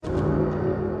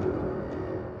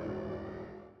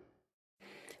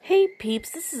Hey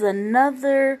peeps, this is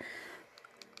another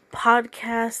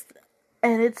podcast,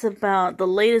 and it's about the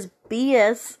latest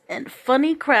BS and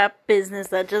funny crap business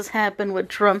that just happened with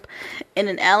Trump in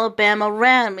an Alabama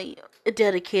rally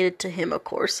dedicated to him, of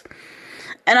course.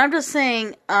 And I'm just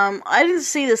saying, I didn't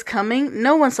see this coming.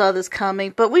 No one saw this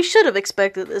coming, but we should have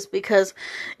expected this because,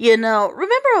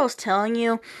 remember I was telling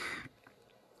you,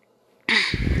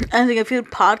 I think a few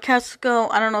podcasts ago,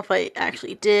 I don't know if I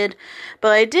actually did,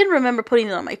 but I did remember putting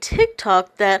it on my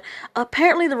TikTok that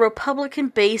apparently the Republican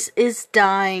base is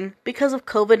dying because of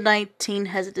COVID-19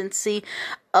 hesitancy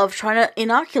of trying to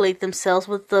inoculate themselves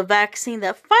with the vaccine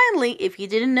that finally, if you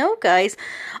didn't know, guys,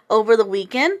 over the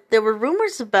weekend, there were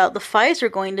rumors about the Pfizer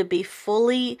going to be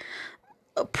fully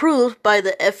approved by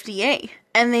the FDA,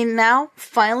 and they now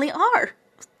finally are.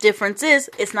 Difference is,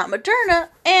 it's not Moderna,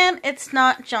 and it's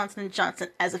not Johnson & Johnson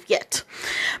as of yet.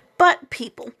 But,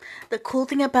 people, the cool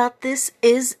thing about this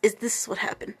is this is what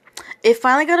happened. It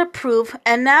finally got approved,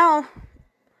 and now,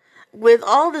 with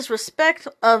all this respect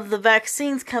of the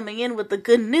vaccines coming in with the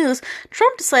good news,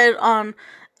 Trump decided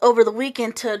over the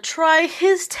weekend to try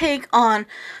his take on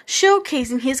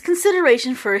showcasing his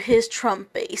consideration for his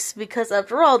Trump base. Because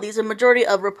after all, these are majority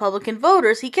of Republican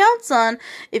voters he counts on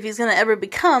if he's going to ever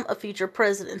become a future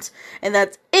president. And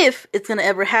that's if it's going to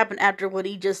ever happen after what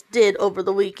he just did over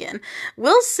the weekend.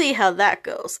 We'll see how that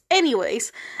goes.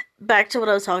 Anyways, back to what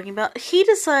I was talking about. He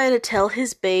decided to tell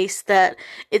his base that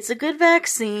it's a good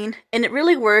vaccine and it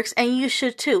really works and you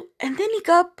should too. And then he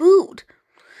got booed.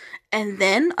 And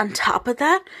then, on top of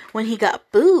that, when he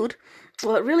got booed,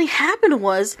 what really happened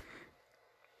was,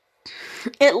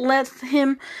 it left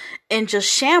him in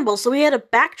just shambles. So he had to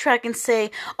backtrack and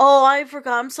say, oh, I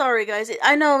forgot, I'm sorry guys,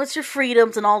 I know it's your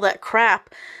freedoms and all that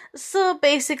crap. So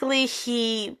basically,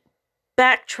 he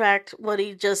backtracked what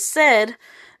he just said,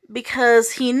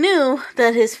 because he knew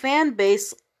that his fan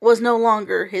base was no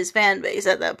longer his fan base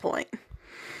at that point.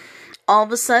 All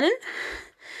of a sudden,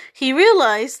 he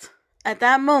realized at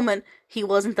that moment, he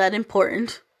wasn't that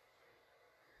important.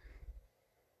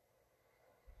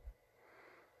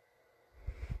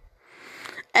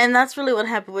 And that's really what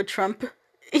happened with Trump.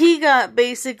 He got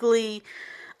basically,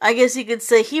 I guess you could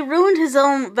say, he ruined his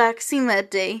own vaccine that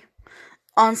day.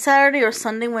 On Saturday or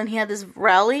Sunday when he had this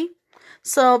rally.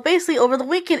 So basically over the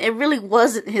weekend, it really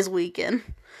wasn't his weekend.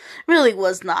 Really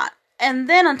was not. And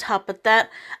then on top of that,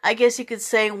 I guess you could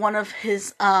say one of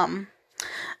his,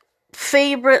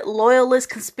 favorite loyalist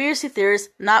conspiracy theorists,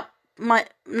 not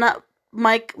Mike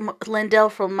Lindell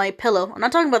from My Pillow. I'm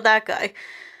not talking about that guy.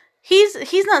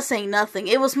 He's not saying nothing.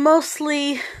 It was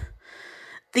mostly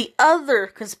the other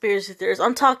conspiracy theorists.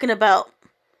 I'm talking about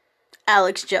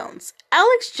Alex Jones.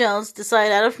 Alex Jones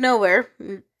decided out of nowhere,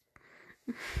 and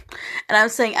I'm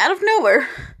saying out of nowhere,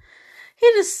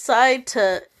 he decided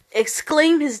to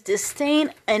exclaim his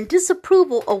disdain and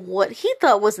disapproval of what he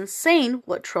thought was insane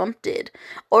what Trump did.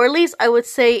 Or at least I would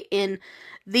say in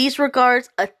these regards,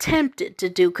 attempted to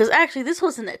do. Because actually this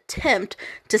was an attempt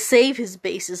to save his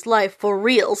base's life for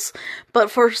reals. But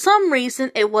for some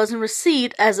reason it wasn't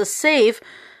received as a save.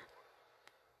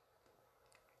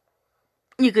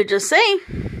 You could just say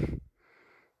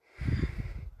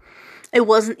it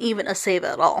wasn't even a save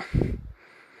at all.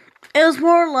 It was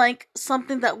more like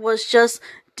something that was just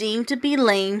deemed to be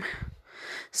lame.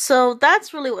 So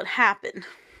that's really what happened.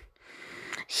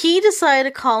 He decided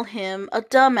to call him a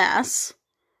dumbass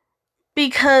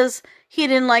because he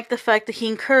didn't like the fact that he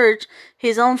encouraged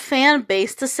his own fan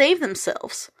base to save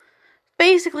themselves.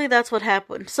 Basically, that's what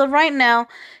happened. So right now,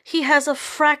 he has a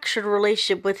fractured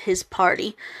relationship with his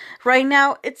party. Right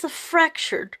now, it's a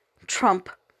fractured Trump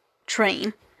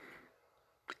train.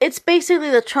 It's basically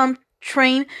the Trump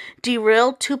train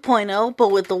derailed 2.0, but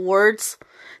with the words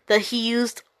that he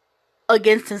used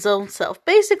against his own self.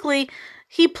 Basically,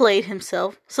 he played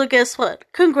himself. So guess what?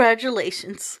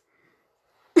 Congratulations.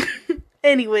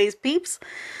 Anyways, peeps,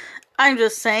 I'm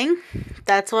just saying,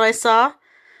 that's what I saw.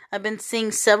 I've been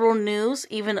seeing several news,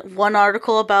 even one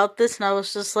article about this, and I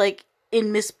was just like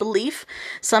in misbelief.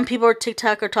 Some people on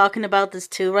TikTok are talking about this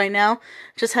too right now,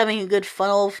 just having a good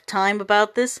fun time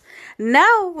about this.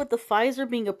 Now, with the Pfizer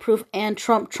being approved and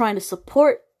Trump trying to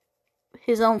support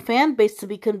his own fan base to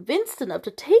be convinced enough to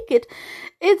take it,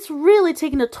 it's really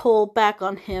taking a toll back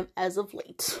on him as of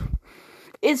late.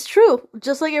 It's true,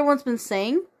 just like everyone's been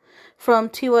saying, from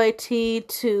TYT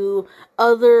to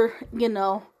other,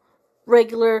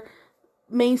 regular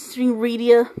mainstream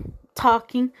media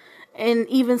talking, and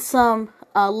even some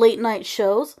late night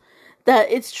shows,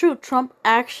 that it's true. Trump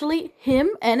actually,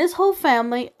 him and his whole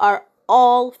family are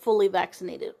all fully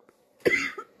vaccinated.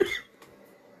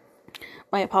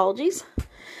 My apologies.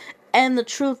 And the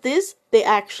truth is, they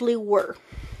actually were.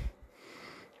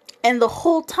 And the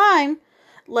whole time,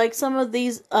 like some of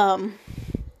these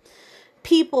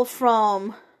people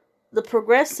from the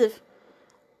progressive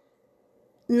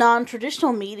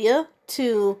non-traditional media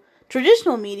to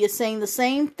traditional media saying the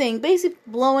same thing, basically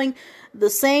blowing the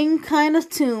same kind of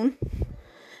tune,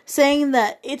 saying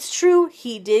that it's true,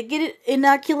 he did get it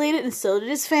inoculated and so did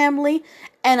his family,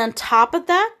 and on top of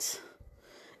that,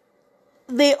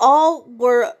 they all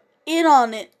were in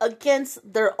on it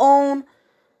against their own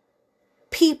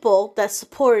people that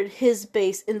supported his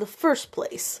base in the first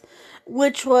place,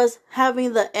 which was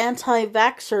having the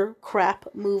anti-vaxxer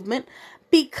crap movement,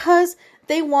 because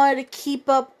they wanted to keep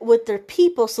up with their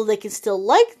people so they can still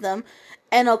like them,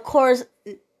 and of course,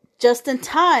 just in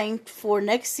time for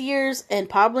next year's, and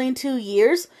probably in 2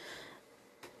 years,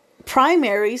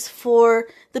 primaries for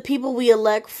the people we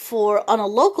elect for on a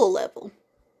local level.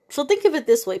 So think of it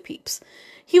this way, peeps.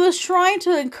 He was trying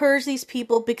to encourage these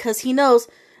people because he knows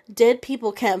dead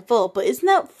people can't vote. But isn't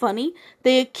that funny?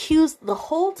 They accused the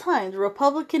whole time the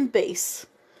Republican base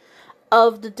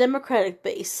of the Democratic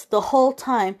base, the whole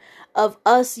time, of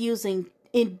us using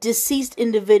deceased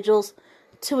individuals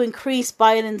to increase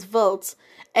Biden's votes.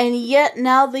 And yet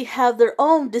now they have their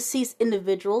own deceased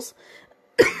individuals.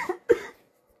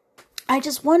 I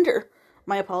just wonder,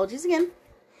 my apologies again,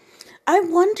 I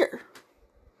wonder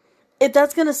if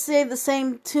that's going to say the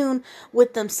same tune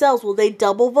with themselves. Will they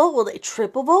double vote? Will they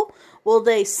triple vote? Will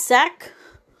they sack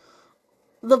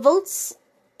the votes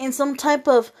in some type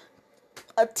of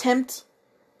attempt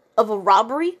of a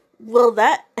robbery? Will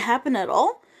that happen at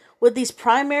all with these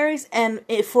primaries and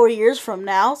 4 years from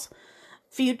now's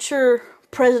future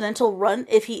presidential run,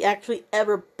 if he actually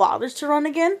ever bothers to run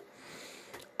again?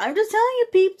 I'm just telling you,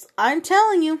 peeps. I'm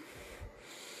telling you.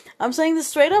 I'm saying this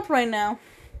straight up right now.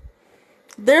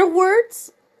 Their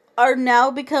words are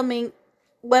now becoming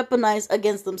weaponized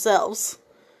against themselves.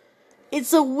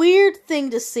 It's a weird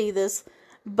thing to see this,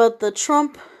 but the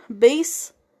Trump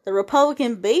base, the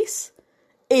Republican base,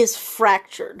 is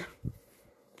fractured.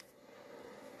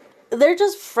 They're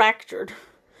just fractured.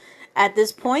 At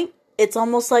this point, it's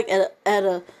almost like at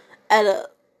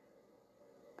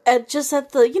just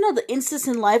at the, the instance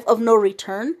in life of no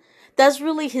return. That's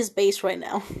really his base right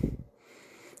now.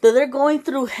 That they're going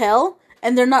through hell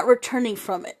and they're not returning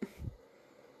from it.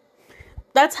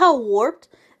 That's how warped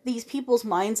these people's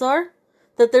minds are.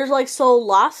 That they're like so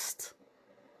lost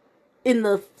in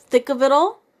the thick of it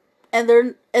all, and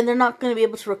they're not going to be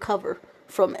able to recover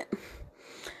from it.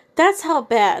 That's how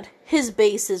bad his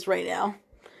base is right now.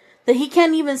 That he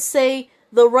can't even say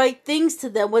the right things to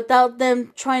them without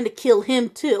them trying to kill him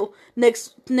too.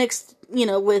 Next,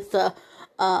 with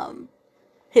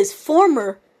his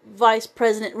former vice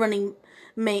president running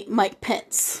mate Mike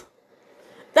Pence.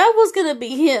 That was gonna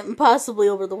be him possibly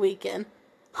over the weekend,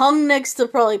 hung next to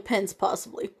probably Pence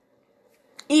possibly,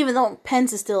 even though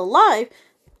Pence is still alive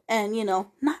and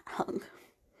not hung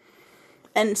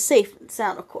and safe and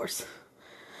sound, of course.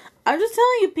 I'm just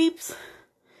telling you, peeps.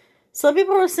 Some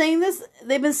people are saying this.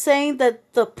 They've been saying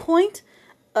that the point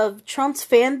of Trump's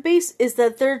fan base is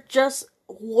that they're just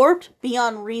warped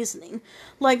beyond reasoning.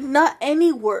 Like, not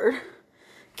any word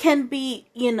can be,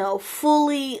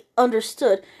 fully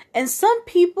understood. And some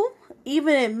people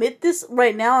even admit this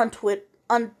right now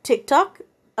on TikTok.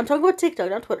 I'm talking about TikTok,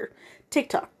 not Twitter.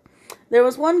 TikTok. There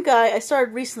was one guy I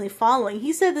started recently following.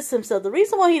 He said this himself. The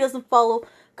reason why he doesn't follow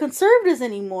conservatives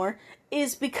anymore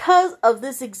is because of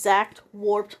this exact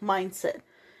warped mindset.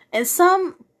 And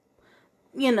some,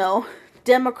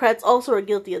 Democrats also are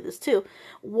guilty of this too.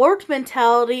 Warped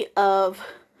mentality of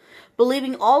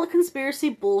believing all the conspiracy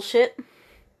bullshit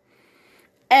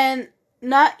and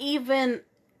not even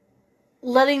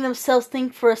letting themselves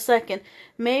think for a second.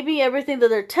 Maybe everything that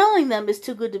they're telling them is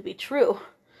too good to be true.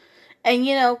 And,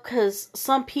 because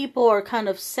some people are kind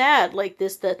of sad like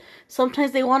this, that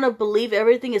sometimes they want to believe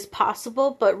everything is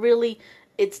possible, but really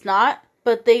it's not.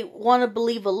 But they want to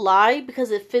believe a lie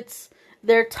because it fits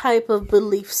their type of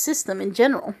belief system in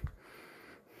general.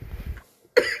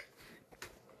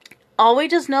 All we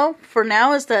just know for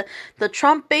now is that the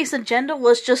Trump-based agenda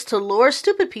was just to lure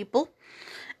stupid people,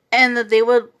 and that they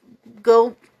would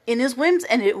go in his whims,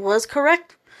 and it was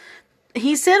correct.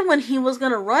 He said when he was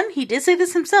going to run, he did say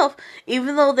this himself,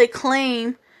 even though they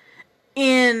claim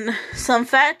in some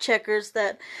fact checkers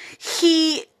that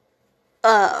he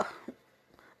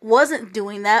wasn't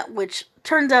doing that, which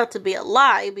turns out to be a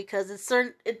lie, because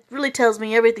it really tells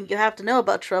me everything you have to know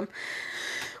about Trump,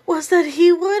 was that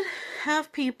he would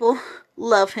have people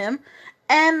love him,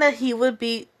 and that he would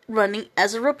be running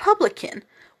as a Republican,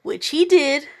 which he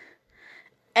did,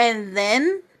 and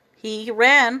then he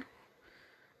ran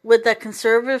with that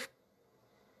conservative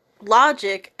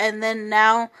logic, and then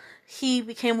now he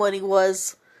became what he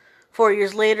was 4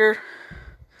 years later,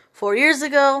 4 years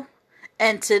ago,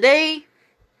 and today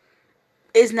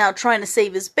is now trying to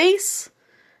save his base,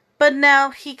 but now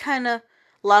he kind of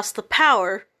lost the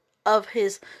power of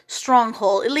his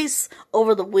stronghold, at least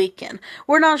over the weekend.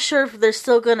 We're not sure if they're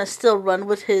still gonna run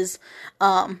with his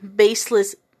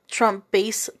baseless Trump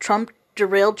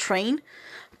derailed train,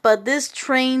 but this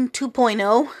train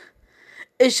 2.0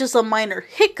 is just a minor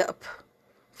hiccup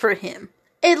for him.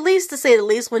 At least, to say the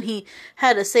least, when he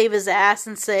had to save his ass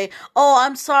and say, "Oh,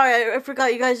 I'm sorry, I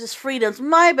forgot you guys' freedoms.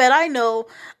 My bad, I know.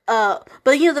 But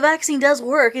the vaccine does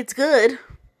work. It's good.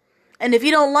 And if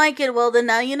you don't like it, well, then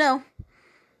now you know."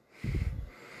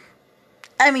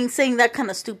 I mean, saying that kind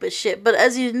of stupid shit. But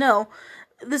as you know,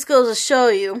 this goes to show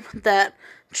you that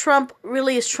Trump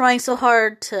really is trying so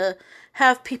hard to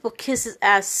have people kiss his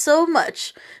ass so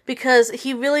much, because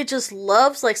he really just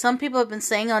loves, like some people have been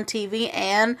saying on TV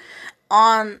and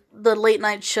on the late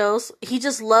night shows, he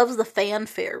just loves the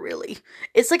fanfare, really.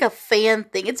 It's like a fan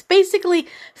thing. It's basically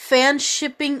fan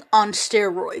shipping on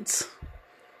steroids.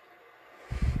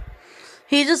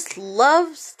 He just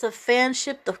loves to fan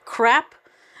ship the crap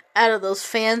out of those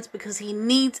fans, because he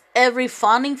needs every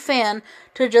fawning fan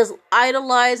to just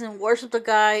idolize and worship the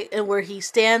guy and where he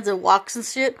stands and walks and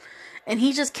shit, and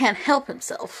he just can't help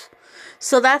himself.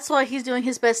 So that's why he's doing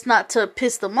his best not to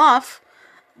piss them off,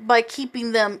 by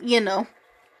keeping them,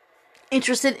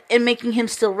 interested in making him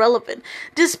still relevant.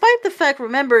 Despite the fact,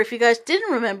 remember, if you guys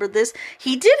didn't remember this,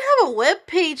 he did have a web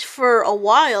page for a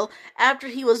while after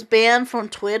he was banned from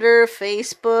Twitter,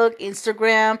 Facebook,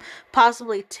 Instagram,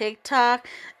 possibly TikTok.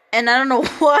 And I don't know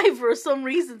why, for some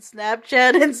reason,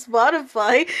 Snapchat and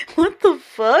Spotify. What the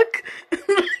fuck?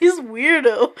 He's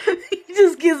weirdo. He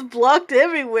just gets blocked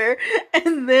everywhere.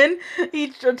 And then he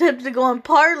attempted to go on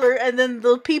Parler, and then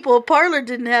the people of Parler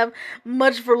didn't have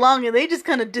much for long, and they just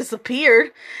kind of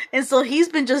disappeared. And so he's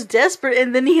been just desperate,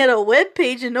 and then he had a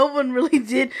webpage, and no one really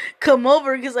did come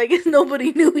over, because I guess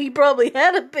nobody knew he probably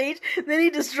had a page. Then he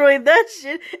destroyed that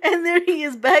shit, and there he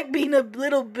is back being a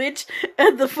little bitch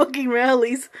at the fucking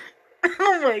rallies.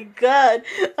 Oh my god.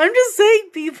 I'm just saying,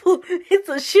 people, it's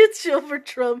a shit show for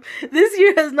Trump. This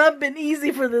year has not been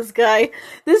easy for this guy.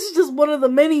 This is just one of the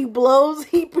many blows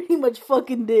he pretty much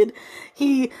fucking did.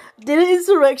 He did an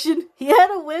insurrection, he had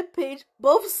a webpage,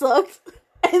 both sucked,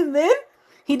 and then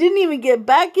he didn't even get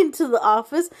back into the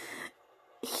office.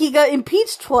 He got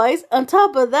impeached twice. On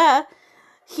top of that,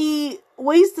 he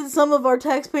wasted some of our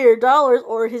taxpayer dollars,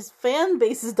 or his fan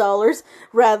base's dollars,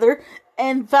 rather,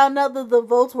 and found out that the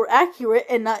votes were accurate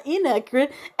and not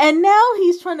inaccurate, and now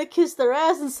he's trying to kiss their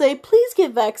ass and say, "Please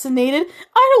get vaccinated,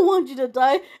 I don't want you to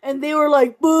die," and they were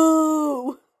like,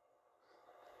 "Boo!"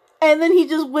 And then he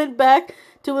just went back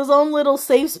to his own little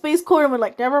safe space corner and went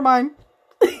like, "Never mind."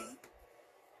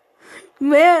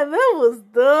 Man, that was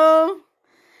dumb.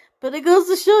 But it goes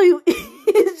to show you,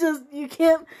 it's just, you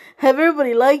can't have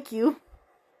everybody like you.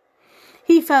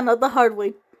 He found out the hard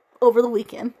way over the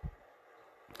weekend.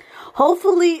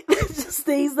 Hopefully, it just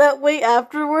stays that way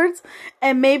afterwards,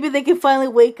 and maybe they can finally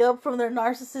wake up from their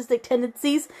narcissistic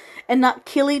tendencies and not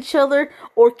kill each other,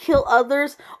 or kill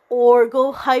others, or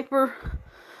go hyper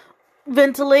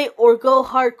ventilate, or go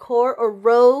hardcore, or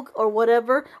rogue, or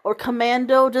whatever, or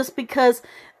commando, just because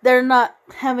they're not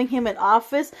having him in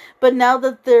office. But now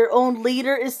that their own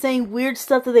leader is saying weird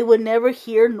stuff that they would never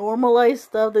hear, normalized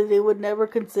stuff that they would never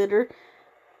consider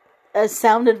as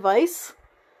sound advice.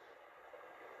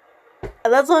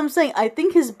 That's what I'm saying. I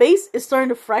think his base is starting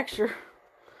to fracture.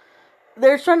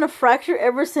 They're trying to fracture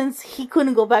ever since he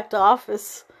couldn't go back to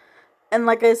office. And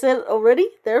like I said already,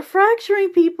 they're fracturing,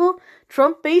 people.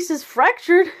 Trump base is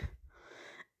fractured.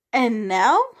 And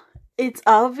now, it's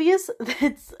obvious that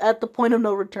it's at the point of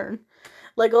no return.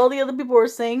 Like all the other people were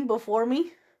saying before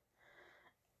me,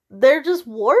 they're just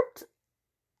warped.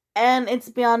 And it's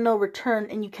beyond no return,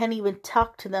 and you can't even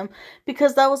talk to them,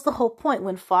 because that was the whole point.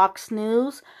 When Fox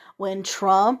News, when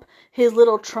Trump, his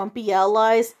little Trumpy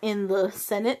allies in the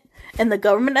Senate and the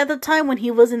government at the time, when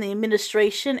he was in the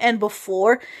administration and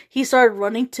before he started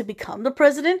running to become the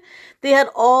president, they had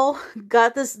all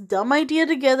got this dumb idea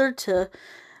together to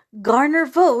garner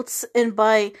votes, and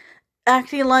by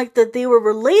acting like that they were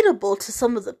relatable to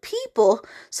some of the people,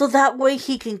 so that way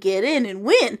he can get in and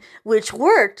win, which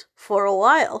worked for a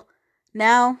while.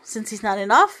 Now, since he's not in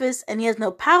office, and he has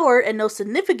no power and no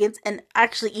significance, and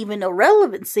actually even no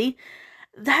relevancy,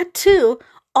 that too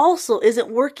also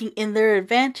isn't working in their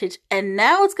advantage, and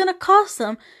now it's gonna cost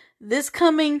them this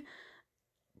coming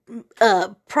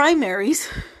primaries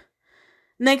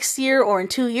next year or in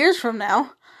 2 years from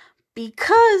now,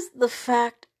 because the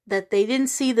fact that they didn't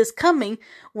see this coming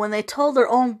when they told their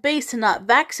own base to not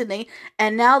vaccinate,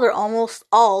 and now they're almost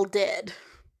all dead.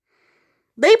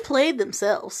 They played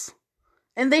themselves.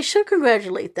 And they should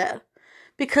congratulate that.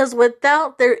 Because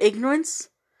without their ignorance,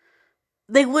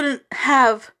 they wouldn't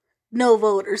have no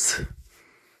voters.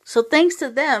 So thanks to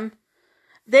them,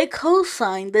 they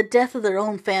co-signed the death of their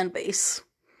own fan base.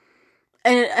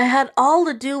 And it had all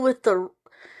to do with the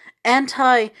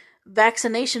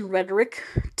anti-vaccination rhetoric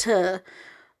to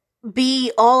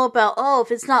be all about, oh,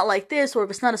 if it's not like this, or if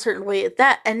it's not a certain way at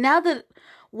that. And now that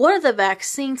one of the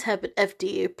vaccines have been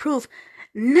FDA approved,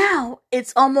 now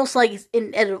it's almost like it's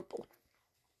inedible.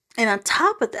 And on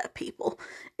top of that, people,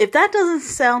 if that doesn't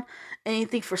sound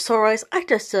anything for sore eyes, I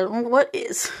just don't know what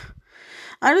is.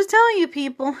 I'm just telling you,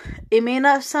 people, it may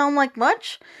not sound like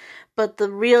much, but the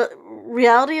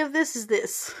reality of this is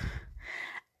this.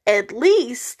 At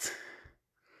least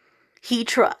he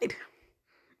tried.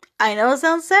 I know it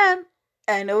sounds sad.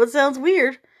 I know it sounds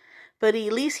weird. But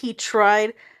at least he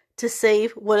tried to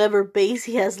save whatever base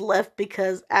he has left,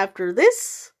 because after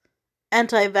this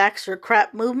anti-vaxxer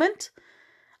crap movement,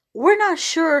 we're not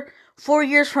sure 4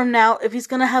 years from now if he's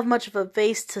going to have much of a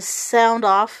base to sound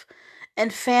off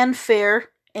and fanfare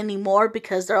anymore,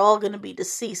 because they're all going to be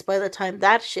deceased by the time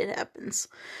that shit happens.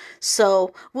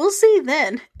 So we'll see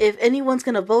then if anyone's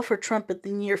going to vote for Trump in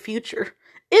the near future,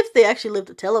 if they actually live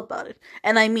to tell about it.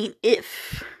 And I mean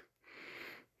if.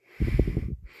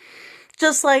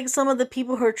 Just like some of the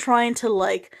people who are trying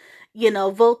to,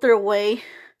 vote their way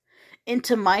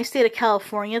into my state of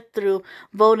California through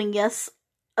voting yes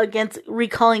against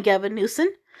recalling Gavin Newsom.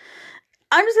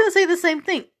 I'm just going to say the same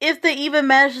thing. If they even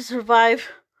manage to survive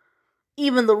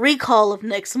even the recall of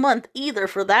next month, either,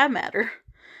 for that matter.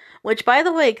 Which, by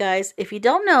the way, guys, if you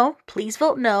don't know, please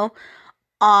vote no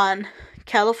on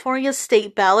California's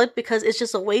state ballot, because it's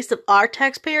just a waste of our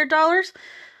taxpayer dollars.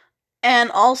 And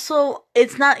also,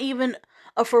 it's not even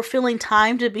a fulfilling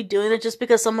time to be doing it, just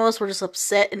because some of us were just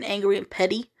upset and angry and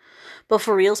petty. But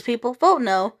for reals, people, vote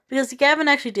no, because Gavin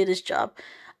actually did his job.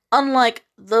 Unlike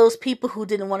those people who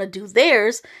didn't want to do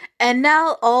theirs, and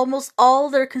now almost all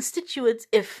their constituents,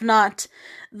 if not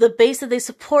the base that they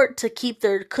support to keep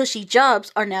their cushy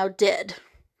jobs, are now dead.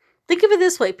 Think of it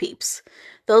this way, peeps.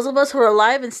 Those of us who are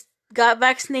alive and got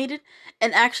vaccinated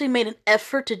and actually made an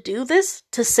effort to do this,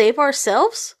 to save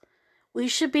ourselves, we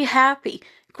should be happy,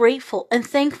 grateful, and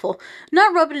thankful.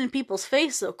 Not rub it in people's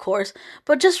faces, of course,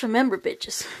 but just remember,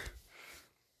 bitches.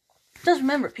 Just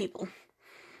remember, people.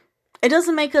 It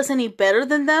doesn't make us any better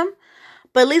than them,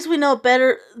 but at least we know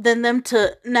better than them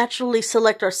to naturally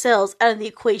select ourselves out of the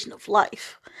equation of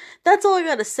life. That's all I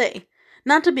gotta say.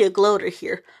 Not to be a gloater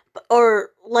here, or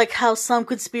like how some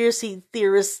conspiracy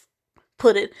theorists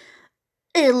put it,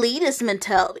 elitist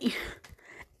mentality.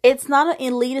 It's not an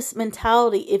elitist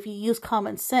mentality if you use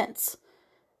common sense.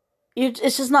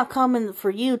 It's just not common for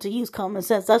you to use common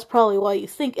sense. That's probably why you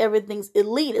think everything's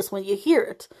elitist when you hear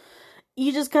it.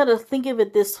 You just gotta think of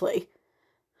it this way.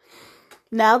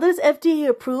 Now that it's FDA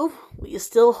approved, will you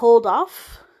still hold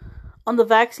off on the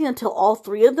vaccine until all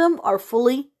three of them are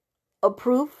fully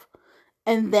approved?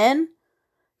 And then,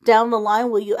 down the line,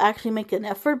 will you actually make an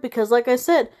effort? Because like I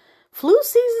said, flu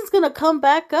season's gonna come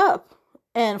back up.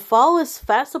 And fall is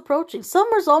fast approaching.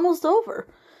 Summer's almost over.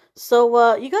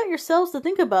 So, you got yourselves to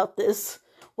think about this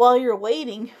while you're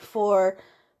waiting for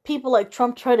people like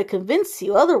Trump try to convince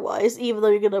you otherwise, even though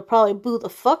you're going to probably boo the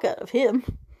fuck out of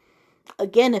him.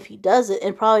 Again, if he does it,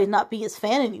 and probably not be his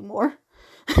fan anymore.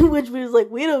 Which means,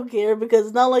 we don't care, because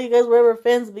it's not like you guys were ever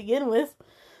fans to begin with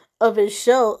of his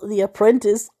show, The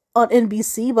Apprentice, on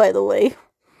NBC, by the way.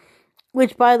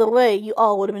 Which, by the way, you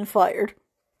all would have been fired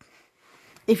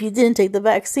if you didn't take the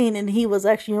vaccine and he was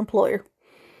actually your employer.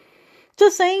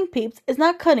 Just saying, peeps, it's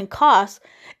not cutting costs,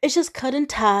 it's just cutting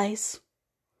ties.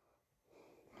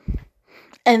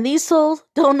 And these souls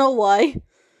don't know why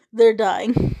they're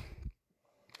dying.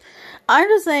 I'm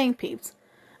just saying, peeps,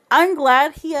 I'm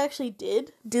glad he actually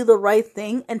did do the right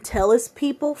thing and tell his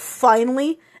people,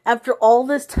 finally, after all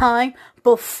this time,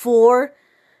 before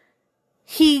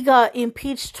he got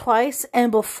impeached twice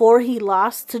and before he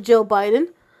lost to Joe Biden,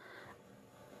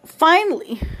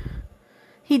 finally,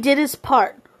 he did his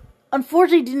part.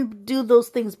 Unfortunately, he didn't do those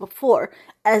things before,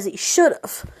 as he should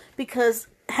have. Because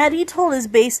had he told his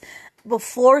base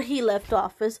before he left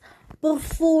office,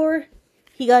 before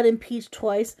he got impeached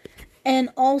twice, and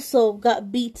also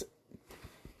got beat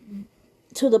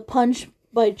to the punch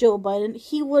by Joe Biden,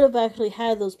 he would have actually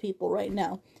had those people right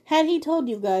now. Had he told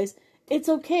you guys, it's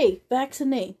okay,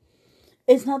 vaccinate.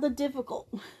 It's not that difficult.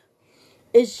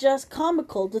 It's just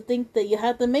comical to think that you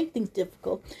have to make things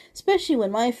difficult, especially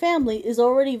when my family is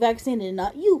already vaccinated and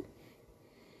not you.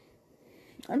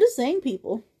 I'm just saying,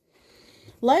 people.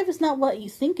 Life is not what you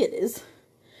think it is.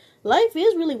 Life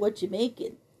is really what you make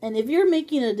it. And if you're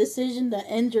making a decision that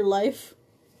ends your life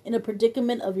in a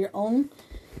predicament of your own,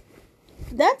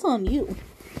 that's on you.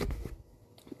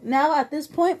 Now, at this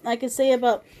point, I can say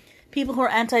about people who are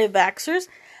anti-vaxxers,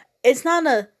 it's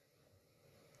not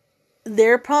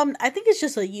their problem. I think it's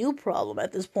just a you problem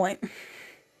at this point.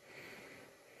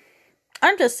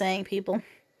 I'm just saying, people.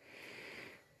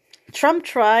 Trump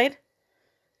tried,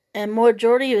 and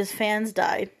majority of his fans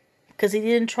died because he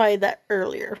didn't try that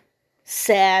earlier.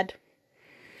 Sad.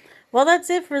 Well,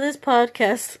 that's it for this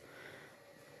podcast.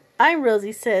 I'm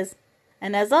Rosie Says,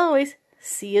 and as always,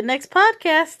 see you next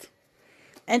podcast.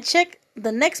 And check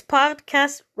the next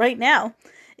podcast right now,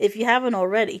 if you haven't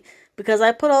already, because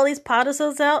I put all these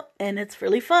podasodes out, and it's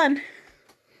really fun.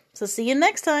 So see you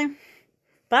next time.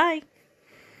 Bye.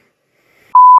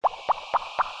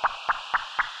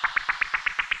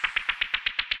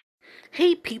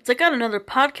 Hey peeps, I got another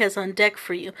podcast on deck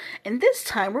for you, and this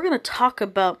time we're going to talk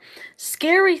about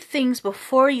scary things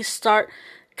before you start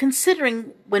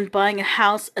considering when buying a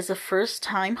house as a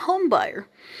first-time home buyer.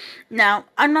 Now,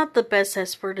 I'm not the best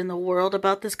expert in the world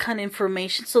about this kind of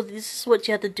information, so this is what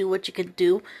you have to do, what you can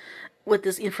do with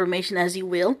this information as you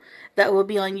will. That will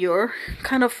be on your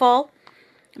kind of fall.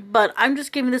 But I'm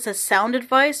just giving this as sound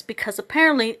advice because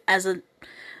apparently as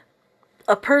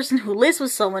a person who lives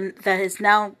with someone that is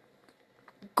now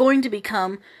going to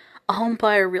become a home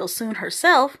buyer real soon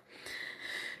herself,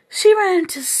 she ran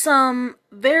into some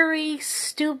very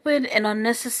stupid and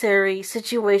unnecessary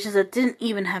situations that didn't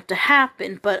even have to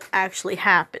happen, but actually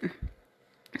happened.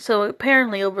 So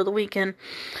apparently over the weekend,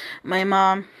 my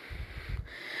mom,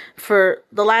 for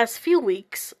the last few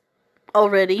weeks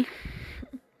already,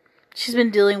 she's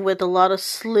been dealing with a lot of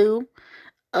slew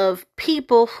of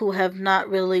people who have not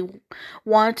really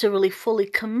wanted to really fully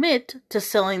commit to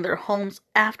selling their homes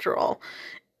after all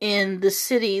in the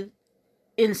city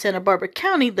in Santa Barbara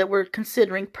County that we're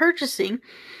considering purchasing.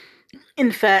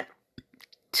 In fact,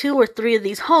 2 or 3 of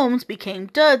these homes became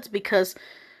duds because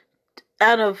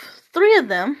out of 3 of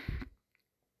them,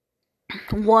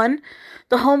 1,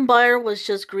 the home buyer was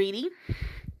just greedy.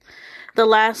 The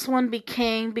last one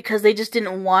became because they just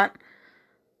didn't want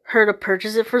her to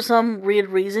purchase it for some weird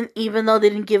reason, even though they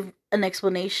didn't give an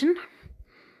explanation.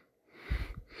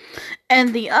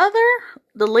 And the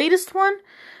latest one,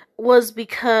 was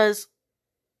because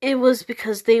they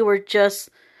were just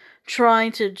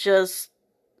trying to just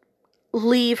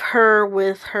leave her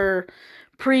with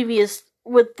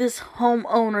this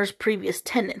homeowner's previous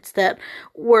tenants that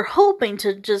were hoping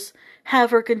to just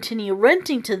have her continue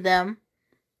renting to them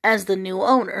as the new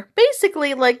owner.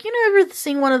 Basically, like, ever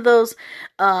seen one of those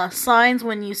signs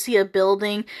when you see a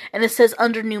building and it says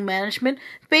under new management?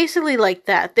 Basically like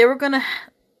that. They were going to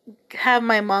have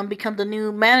my mom become the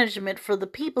new management for the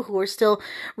people who are still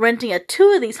renting at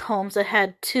 2 of these homes that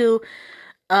had 2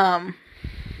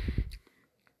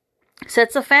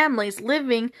 sets of families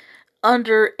living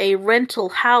under a rental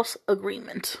house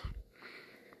agreement.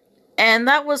 And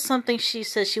that was something she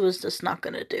said she was just not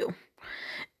going to do.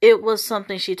 It was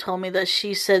something she told me that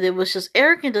she said it was just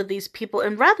arrogant of these people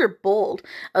and rather bold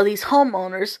of these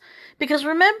homeowners. Because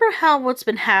remember how what's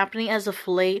been happening as of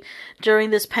late during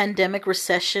this pandemic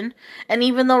recession? And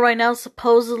even though right now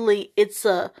supposedly it's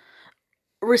a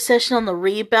recession on the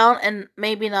rebound and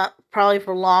maybe not probably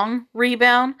for long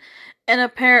rebound. And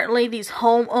apparently these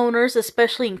homeowners,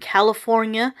 especially in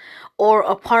California, or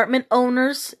apartment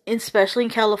owners, especially in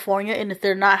California, and if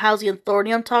they're not housing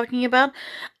authority I'm talking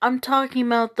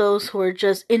about those who are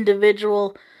just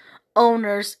individual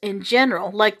owners in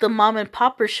general, like the mom and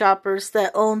pop shoppers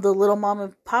that own the little mom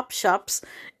and pop shops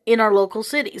in our local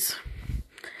cities.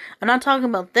 I'm not talking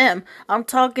about them. I'm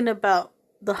talking about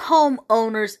the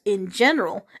homeowners in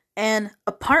general and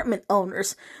apartment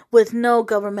owners with no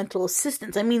governmental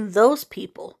assistance. I mean, those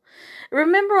people.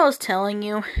 Remember I was telling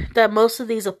you that most of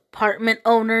these apartment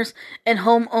owners and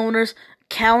homeowners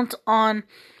count on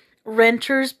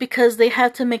renters because they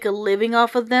had to make a living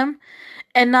off of them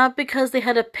and not because they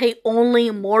had to pay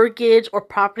only mortgage or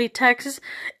property taxes.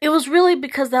 It was really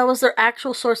because that was their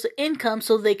actual source of income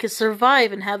so they could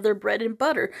survive and have their bread and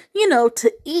butter,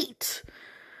 to eat,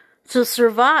 to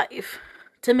survive,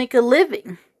 to make a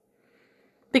living.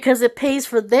 Because it pays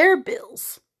for their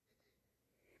bills.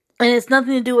 And it's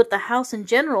nothing to do with the house in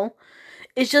general.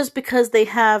 It's just because they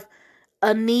have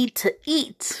a need to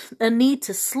eat, a need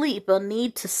to sleep, a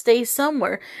need to stay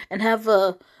somewhere and have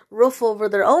a roof over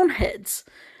their own heads.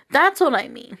 That's what I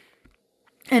mean.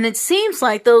 And it seems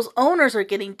like those owners are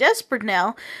getting desperate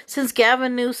now since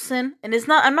Gavin Newsom, and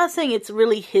I'm not saying it's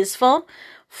really his fault,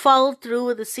 followed through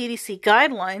with the CDC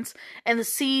guidelines, and the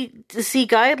CDC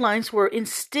guidelines were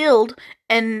instilled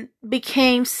and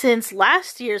became, since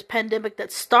last year's pandemic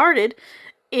that started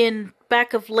in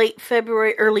back of late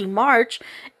February, early March,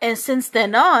 and since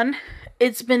then on,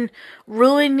 it's been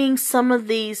ruining some of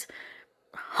these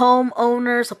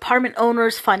homeowners, apartment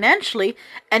owners financially,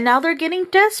 and now they're getting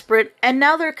desperate, and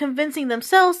now they're convincing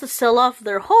themselves to sell off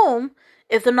their home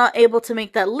if they're not able to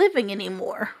make that living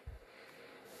anymore.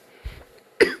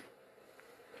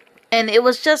 And it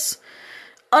was just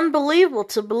unbelievable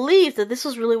to believe that this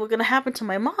was really what was going to happen to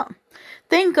my mom.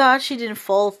 Thank God she didn't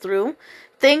fall through.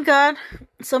 Thank God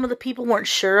some of the people weren't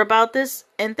sure about this.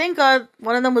 And thank God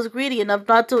one of them was greedy enough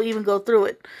not to even go through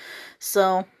it.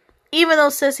 So, even though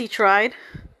CECI tried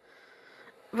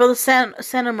for the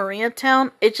Santa Maria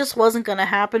town, it just wasn't going to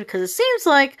happen because it seems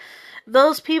like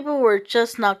those people were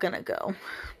just not going to go.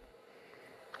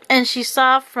 And she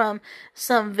saw from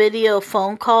some video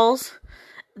phone calls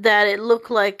that it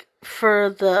looked like for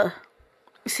the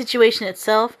situation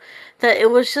itself that it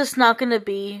was just not going to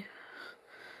be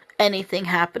anything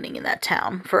happening in that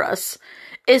town for us.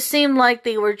 It seemed like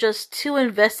they were just too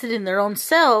invested in their own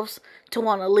selves to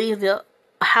want to leave the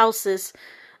houses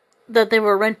that they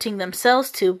were renting themselves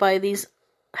to by these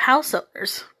house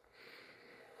owners.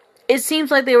 It seems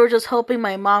like they were just hoping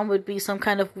my mom would be some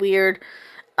kind of weird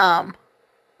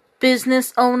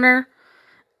business owner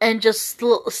and just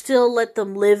still let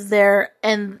them live there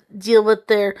and deal with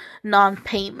their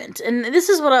non-payment. And this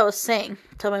is what I was saying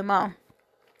to my mom.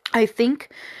 I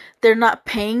think they're not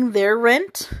paying their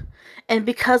rent, and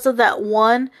because of that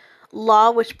one law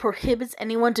which prohibits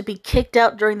anyone to be kicked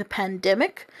out during the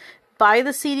pandemic by the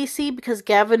CDC, because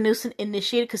Gavin Newsom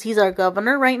initiated, because he's our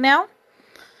governor right now,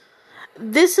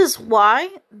 this is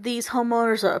why these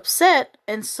homeowners are upset.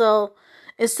 And so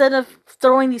instead of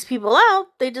throwing these people out,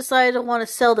 they decided to want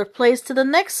to sell their place to the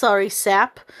next sorry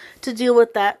sap to deal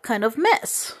with that kind of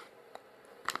mess.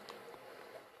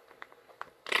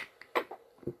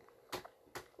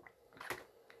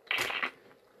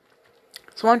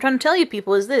 So what I'm trying to tell you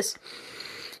people is this.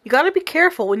 You got to be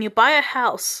careful when you buy a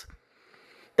house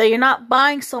that you're not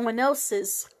buying someone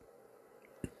else's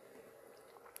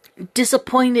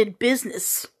disappointed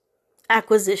business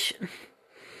acquisition.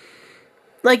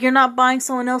 Like you're not buying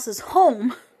someone else's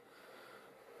home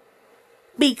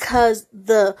because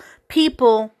the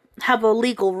people have a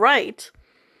legal right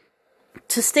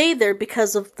to stay there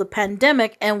because of the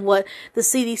pandemic and what the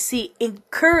CDC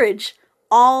encouraged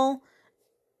all,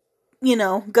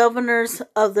 governors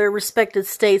of their respective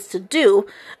states to do,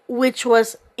 which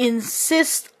was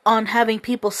insist on having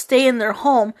people stay in their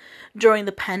home during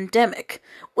the pandemic,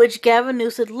 which Gavin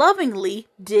Newsom lovingly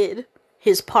did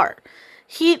his part.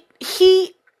 He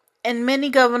and many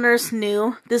governors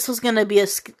knew this was going to be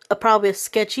probably a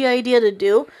sketchy idea to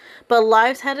do, but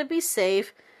lives had to be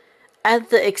saved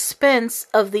at the expense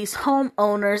of these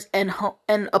homeowners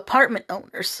and apartment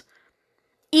owners,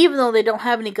 even though they don't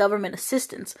have any government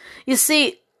assistance. You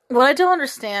see, what I don't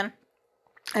understand,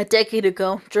 a decade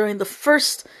ago, during the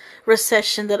first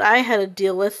recession that I had to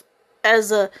deal with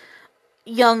as a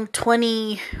young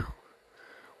 20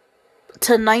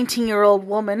 to 19-year-old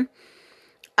woman,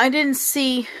 I didn't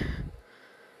see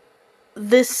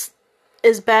this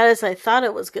as bad as I thought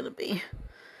it was going to be.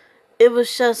 It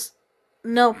was just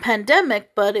no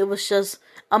pandemic, but it was just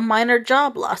a minor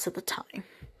job loss at the time.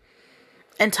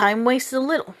 And time wasted a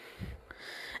little.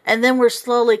 And then we're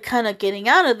slowly kind of getting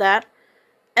out of that.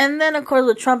 And then, of course,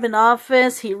 with Trump in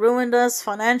office, he ruined us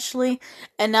financially.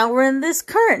 And now we're in this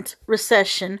current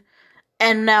recession.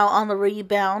 And now on the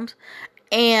rebound.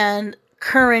 And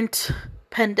current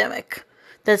pandemic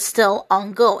that's still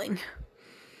ongoing.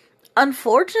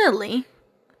 Unfortunately,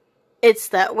 it's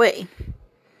that way.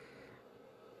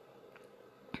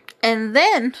 And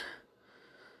then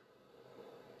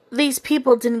these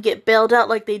people didn't get bailed out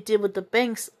like they did with the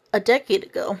banks a decade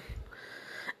ago.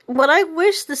 What I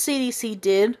wish the CDC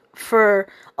did for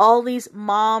all these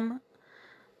mom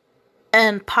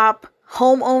and pop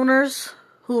homeowners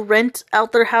who rent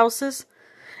out their houses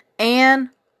and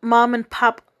mom and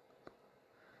pop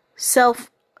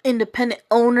self-independent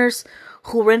owners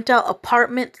who rent out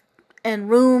apartments and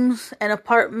rooms and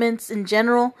apartments in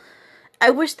general, I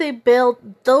wish they bailed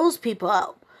those people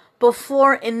out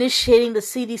before initiating the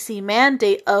CDC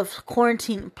mandate of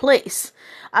quarantine in place.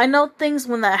 I know things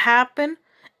when that happened,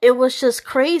 it was just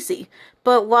crazy.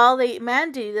 But while they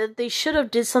mandated it, they should have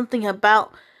did something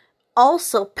about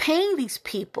also paying these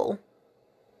people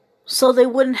so they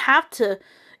wouldn't have to,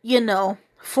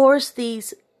 force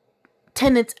these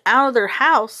tenants out of their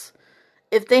house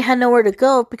if they had nowhere to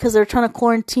go because they were trying to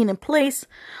quarantine in place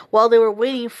while they were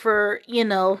waiting for,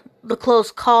 the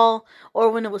close call, or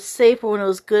when it was safe, or when it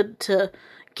was good to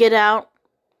get out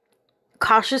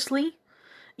cautiously,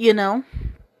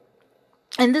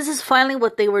 And this is finally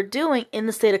what they were doing in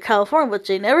the state of California, which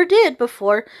they never did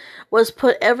before, was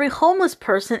put every homeless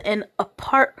person in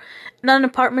not in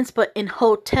apartments, but in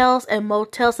hotels and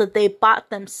motels that they bought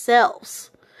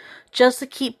themselves, just to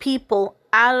keep people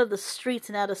out of the streets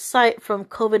and out of sight from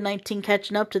COVID-19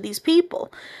 catching up to these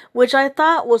people, which I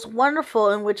thought was wonderful,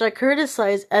 and which I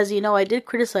criticized. As you know, I did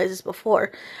criticize this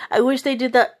before. I wish they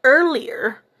did that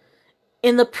earlier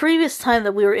in the previous time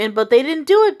that we were in, but they didn't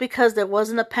do it because there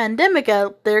wasn't a pandemic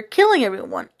out there killing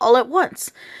everyone all at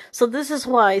once. So this is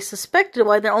why I suspected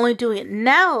why they're only doing it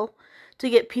now to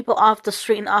get people off the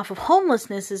street and off of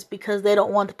homelessness, is because they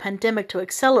don't want the pandemic to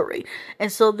accelerate.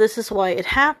 And so this is why it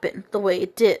happened the way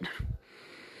it did.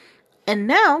 And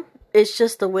now it's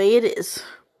just the way it is.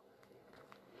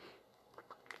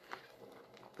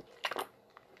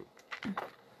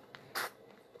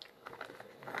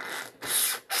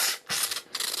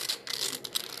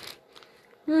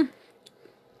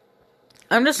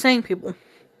 I'm just saying, people.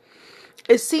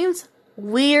 It seems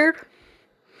weird,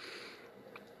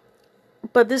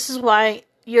 but this is why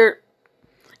you're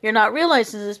not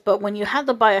realizing this. But when you have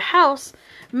to buy a house,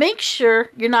 make sure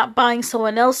you're not buying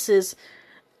someone else's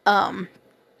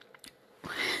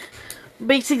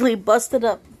basically busted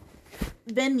up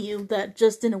venue that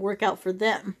just didn't work out for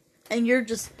them, and you're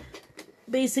just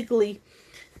basically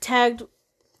tagged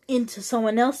into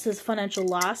someone else's financial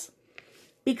loss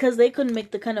because they couldn't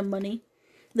make the kind of money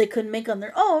they couldn't make on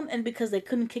their own, and because they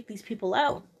couldn't kick these people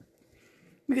out.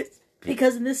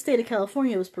 Because in this state of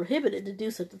California, it was prohibited to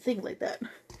do such a thing like that.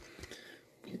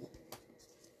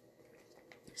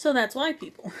 So that's why,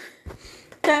 people.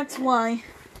 That's why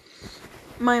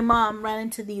my mom ran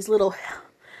into these little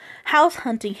house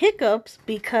hunting hiccups,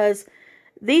 because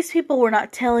these people were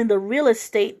not telling the real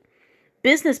estate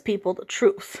business people the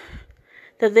truth.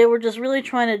 That they were just really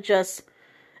trying to just,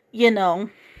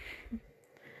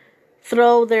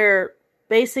 throw their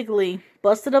basically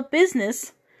busted up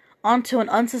business onto an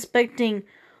unsuspecting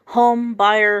home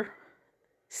buyer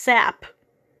sap,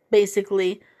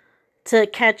 basically, to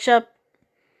catch up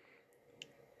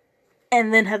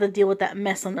and then have to deal with that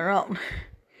mess on their own.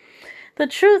 The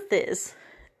truth is,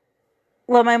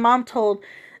 what my mom told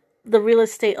the real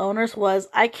estate owners was,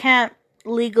 I can't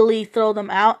legally throw them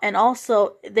out, and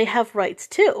also they have rights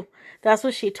too. That's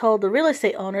what she told the real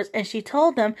estate owners, and she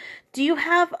told them, do you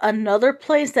have another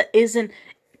place that isn't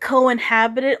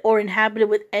co-inhabited or inhabited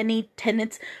with any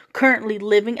tenants currently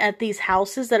living at these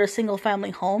houses that are single family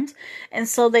homes? And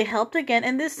so they helped again,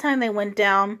 and this time they went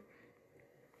down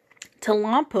to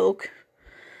Lompoc,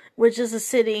 which is a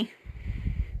city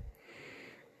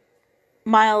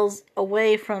miles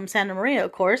away from Santa Maria,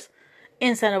 of course,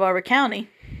 in Santa Barbara County.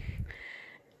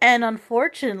 And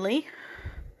unfortunately,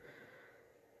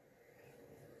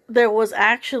 there was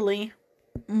actually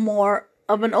more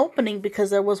of an opening, because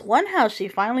there was one house she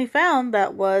finally found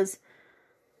that was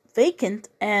vacant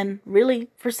and really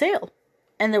for sale.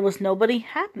 And there was nobody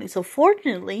happening. So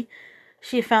fortunately,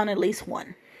 she found at least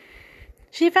one.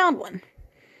 She found one.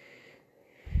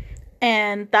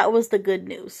 And that was the good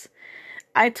news.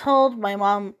 I told my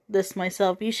mom this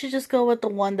myself. You should just go with the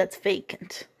one that's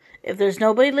vacant. If there's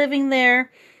nobody living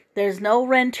there, there's no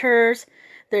renters,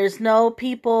 there's no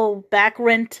people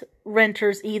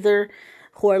renters either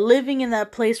who are living in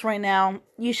that place right now,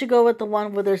 you should go with the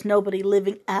one where there's nobody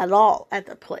living at all at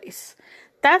the place.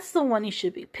 That's the one you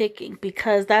should be picking,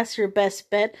 because that's your best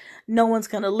bet. No one's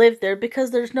going to live there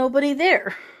because there's nobody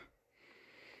there.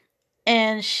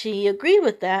 And she agreed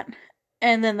with that.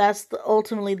 And then that's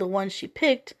ultimately the one she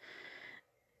picked,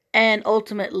 and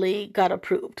ultimately got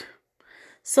approved.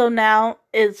 So now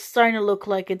it's starting to look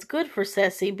like it's good for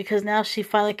CECI, because now she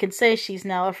finally can say she's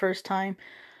now a first-time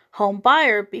home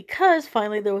buyer, because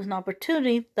finally there was an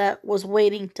opportunity that was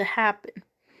waiting to happen.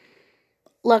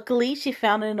 Luckily, she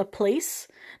found it in a place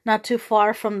not too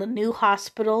far from the new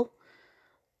hospital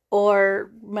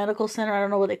or medical center, I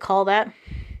don't know what they call that,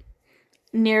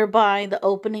 nearby the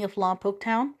opening of Lompoc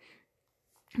Town,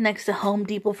 next to Home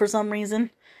Depot for some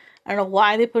reason. I don't know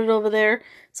why they put it over there.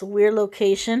 It's a weird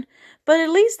location. But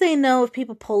at least they know if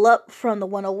people pull up from the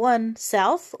 101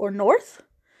 south or north,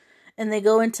 and they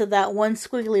go into that one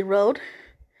squiggly road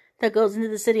that goes into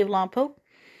the city of Lompoc,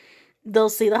 they'll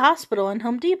see the hospital and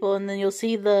Home Depot, and then you'll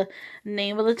see the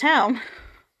name of the town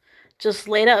just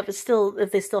laid up. It's still,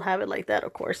 if they still have it like that,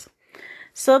 of course.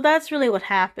 So that's really what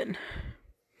happened.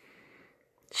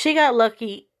 She got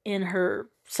lucky in her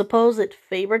supposed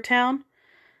favor town,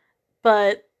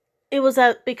 but it was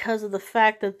because of the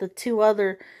fact that the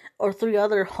 3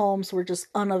 other homes were just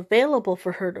unavailable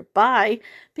for her to buy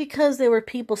because there were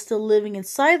people still living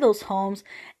inside those homes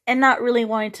and not really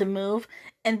wanting to move.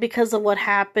 And because of what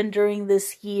happened during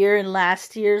this year and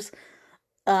last year's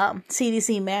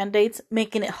CDC mandates,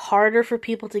 making it harder for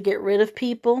people to get rid of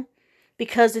people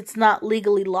because it's not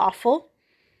legally lawful.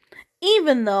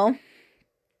 Even though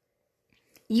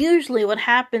usually what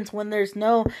happens when there's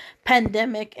no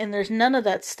pandemic and there's none of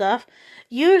that stuff,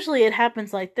 usually it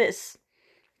happens like this.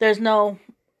 There's no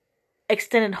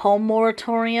extended home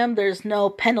moratorium. There's no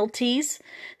penalties.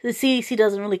 The CDC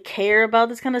doesn't really care about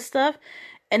this kind of stuff.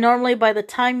 And normally by the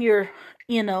time you're,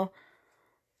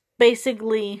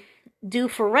 basically due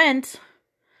for rent,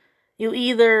 you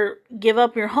either give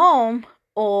up your home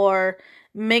or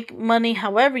make money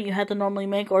however you had to normally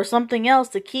make or something else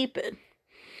to keep it.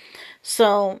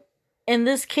 So in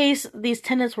this case, these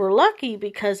tenants were lucky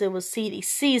because it was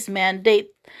CDC's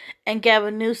mandate and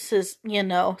Gavin Newsom's,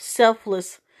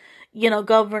 selfless,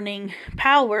 governing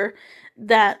power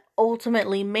that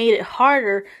ultimately made it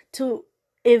harder to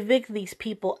evict these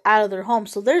people out of their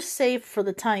homes. So they're safe for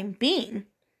the time being,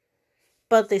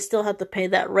 but they still have to pay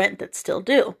that rent that's still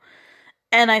due.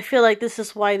 And I feel like this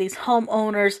is why these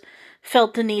homeowners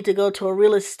felt the need to go to a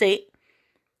real estate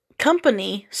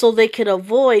company so they could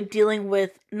avoid dealing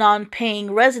with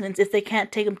non-paying residents if they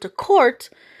can't take them to court,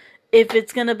 if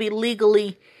it's going to be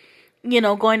legally,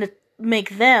 going to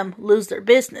make them lose their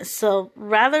business. So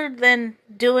rather than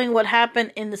doing what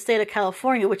happened in the state of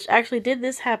California, which actually did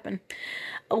this happen,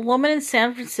 a woman in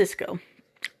San Francisco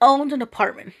owned an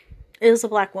apartment. It was a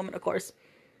black woman, of course.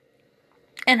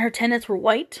 And her tenants were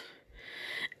white.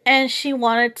 And she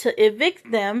wanted to evict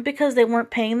them because they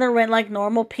weren't paying their rent like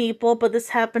normal people. But this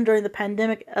happened during the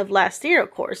pandemic of last year,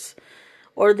 of course.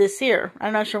 Or this year.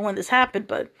 I'm not sure when this happened.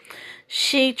 But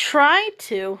she tried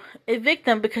to evict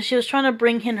them because she was trying to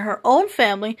bring in her own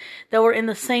family that were in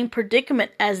the same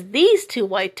predicament as these 2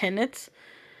 white tenants.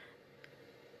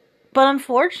 But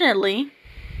unfortunately,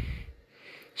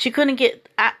 she couldn't get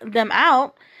them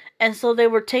out. And so they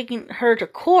were taking her to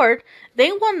court.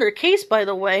 They won their case, by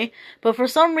the way. But for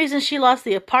some reason, she lost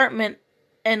the apartment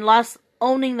and lost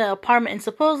owning the apartment. And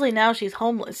supposedly now she's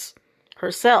homeless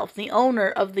herself, the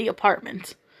owner of the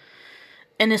apartment.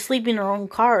 And is sleeping in her own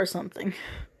car or something.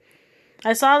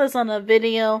 I saw this on a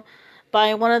video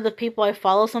by one of the people I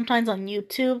follow sometimes on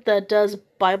YouTube that does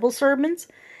Bible sermons.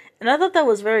 And I thought that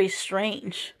was very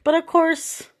strange. But of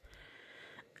course,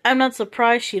 I'm not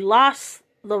surprised she lost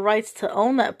the rights to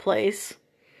own that place.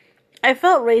 I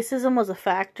felt racism was a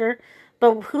factor,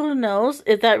 but who knows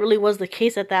if that really was the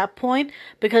case at that point,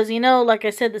 because like I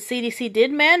said, the CDC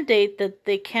did mandate that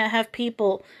they can't have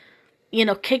people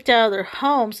kicked out of their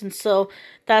homes, and so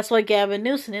that's why Gavin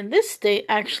Newsom in this state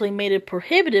actually made it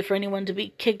prohibitive for anyone to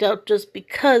be kicked out just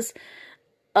because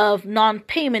of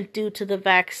non-payment due to the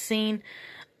vaccine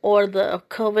or the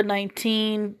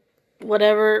COVID-19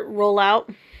 whatever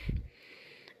rollout.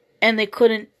 And they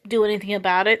couldn't do anything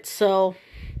about it, so...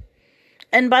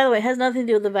 And by the way, it has nothing to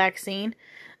do with the vaccine.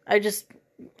 I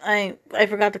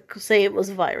forgot to say it was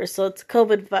a virus, so it's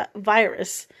COVID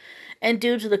virus. And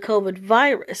due to the COVID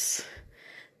virus,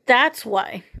 that's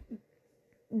why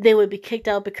they would be kicked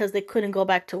out, because they couldn't go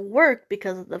back to work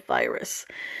because of the virus.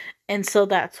 And so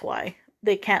that's why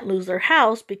they can't lose their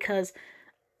house, because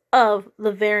of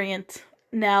the variant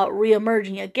now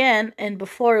re-emerging again, and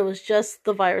before it was just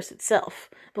the virus itself,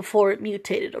 before it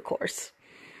mutated, of course.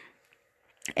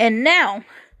 And now,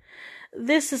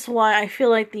 this is why I feel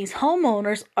like these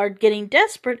homeowners are getting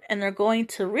desperate, and they're going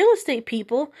to real estate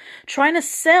people trying to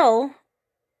sell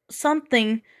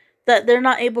something that they're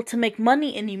not able to make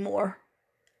money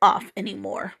off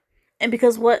anymore. And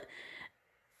because what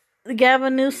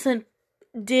Gavin Newsom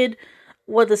did,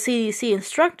 what the CDC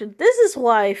instructed, this is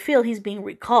why I feel he's being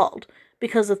recalled.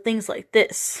 Because of things like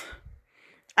this.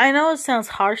 I know it sounds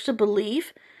harsh to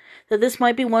believe that this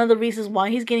might be one of the reasons why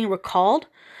he's getting recalled,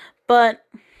 but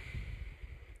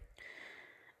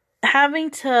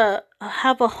having to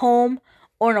have a home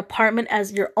or an apartment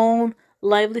as your own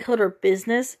livelihood or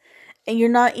business, and you're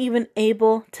not even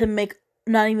able to make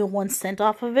not even 1 cent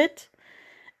off of it,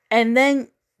 and then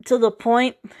to the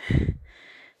point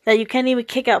that you can't even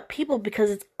kick out people because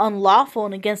it's unlawful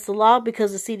and against the law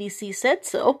because the CDC said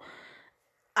so,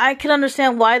 I can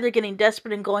understand why they're getting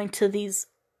desperate and going to these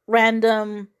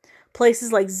random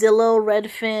places like Zillow,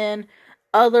 Redfin,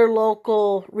 other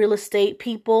local real estate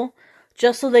people,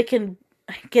 just so they can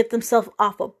get themselves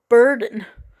off a burden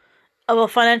of a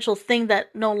financial thing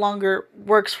that no longer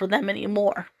works for them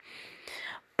anymore.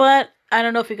 But I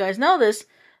don't know if you guys know this,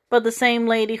 But the same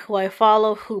lady who I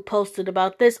follow who posted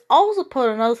about this also put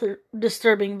another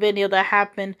disturbing video that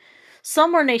happened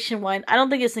somewhere nationwide. I don't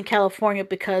think it's in California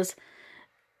because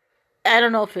I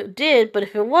don't know if it did, but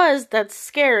if it was, that's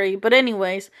scary. But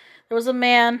anyways, there was a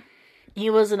man. He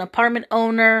was an apartment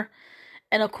owner,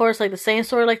 and of course, like the same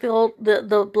story like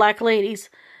the black ladies.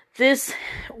 This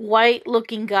white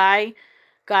looking guy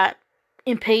got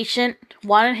impatient,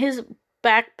 wanted his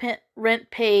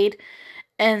rent paid,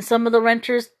 and some of the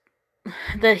renters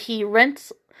that he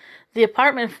rents the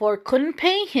apartment for couldn't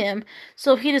pay him,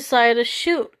 so he decided to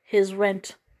shoot his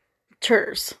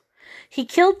renters. He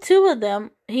killed 2 of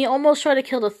them. He almost tried to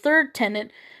kill the 3rd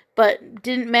tenant, but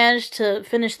didn't manage to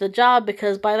finish the job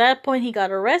because by that point he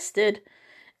got arrested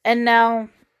and now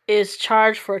is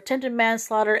charged for attempted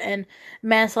manslaughter and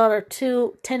manslaughter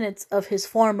 2 tenants of his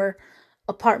former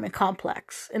apartment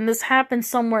complex. And this happened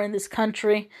somewhere in this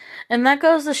country, and that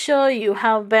goes to show you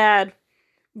how bad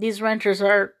these renters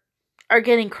are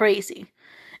getting crazy.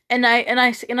 And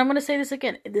I'm going to say this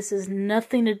again. This has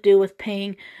nothing to do with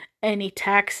paying any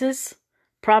taxes,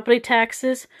 property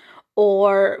taxes,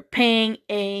 or paying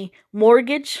a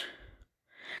mortgage.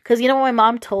 Because you know what my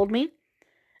mom told me?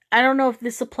 I don't know if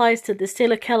this applies to the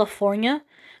state of California,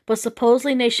 but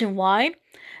supposedly nationwide,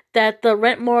 that the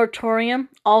rent moratorium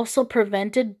also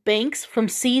prevented banks from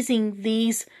seizing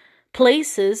these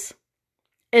places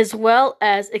as well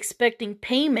as expecting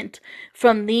payment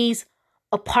from these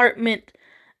apartment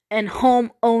and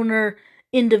homeowner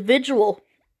individual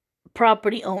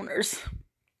property owners.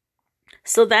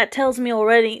 So that tells me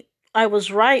already I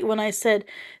was right when I said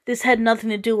this had nothing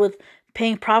to do with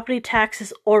paying property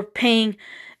taxes or paying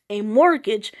a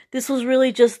mortgage. This was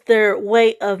really just their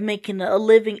way of making a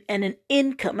living and an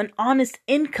income, an honest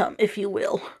income, if you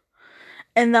will.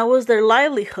 And that was their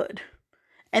livelihood.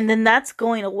 And then that's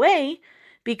going away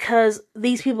because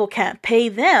these people can't pay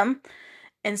them.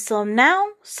 And so now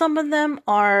some of them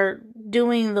are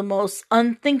doing the most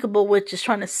unthinkable, which is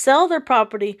trying to sell their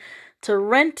property to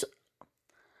rent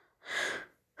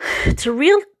to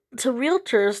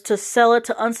realtors to sell it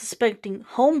to unsuspecting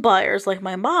home buyers like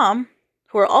my mom,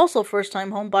 who are also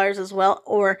first-time home buyers as well,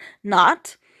 or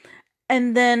not.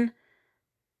 And then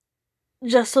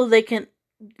just so they can,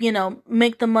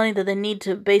 make the money that they need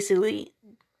to basically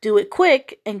do it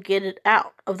quick and get it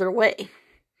out of their way.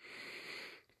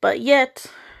 But yet,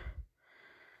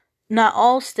 not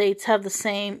all states have the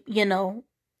same,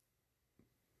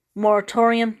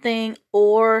 moratorium thing,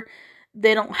 or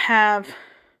they don't have,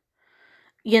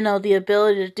 the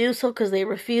ability to do so because they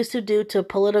refuse to due to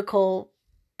political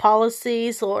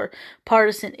policies or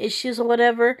partisan issues or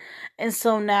whatever. And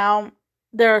so now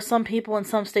there are some people in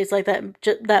some states like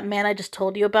that man I just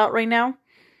told you about right now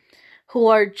who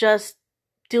are just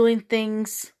doing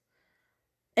things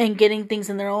and getting things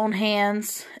in their own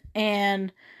hands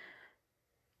and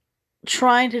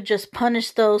trying to just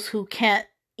punish those who can't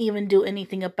even do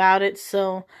anything about it.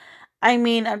 So,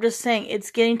 I'm just saying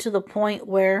it's getting to the point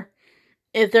where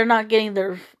if they're not getting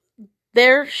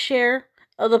their share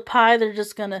of the pie, they're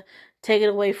just gonna take it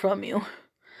away from you.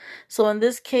 So in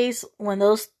this case, when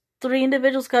those 3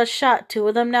 individuals got shot, 2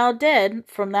 of them now dead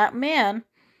from that man,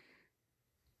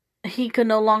 he could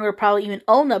no longer probably even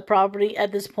own that property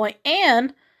at this point.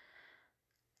 And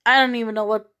I don't even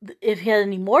know if he had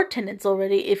any more tenants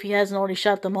already, if he hasn't already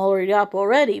shot them already up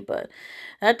already. But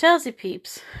that tells you,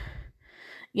 peeps,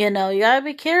 you gotta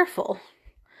be careful.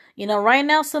 Right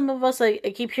now, some of us, I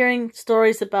keep hearing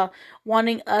stories about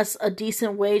wanting us a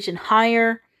decent wage and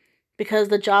higher because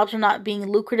the jobs are not being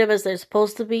lucrative as they're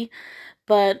supposed to be.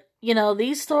 But,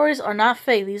 these stories are not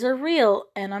fake. These are real.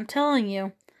 And I'm telling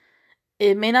you,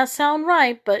 it may not sound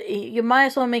right, but you might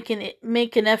as well make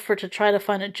an effort to try to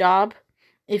find a job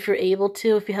if you're able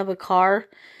to, if you have a car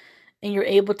and you're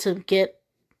able to get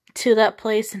to that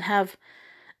place and have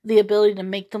the ability to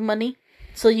make the money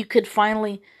so you could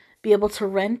finally be able to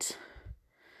rent.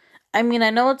 I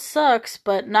know it sucks,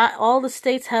 but not all the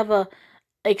states have a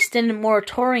extended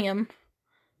moratorium.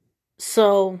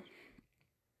 So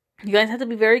you guys have to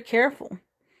be very careful.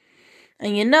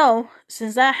 And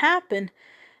since that happened,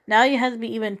 now you have to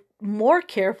be even more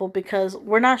careful because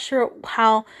we're not sure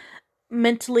how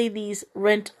mentally these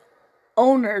rent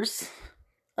owners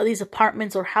of these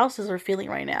apartments or houses are feeling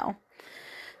right now.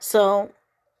 So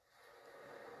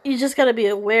you just got to be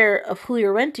aware of who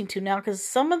you're renting to now, because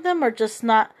some of them are just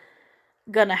not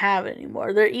gonna have it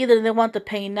anymore. They want to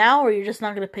pay now, or you're just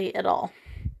not gonna pay at all.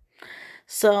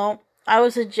 So I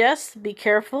would suggest be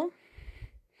careful.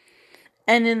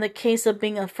 And in the case of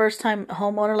being a first-time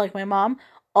homeowner like my mom,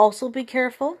 also be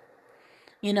careful.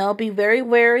 Be very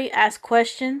wary. Ask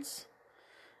questions.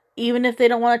 Even if they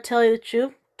don't want to tell you the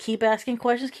truth, keep asking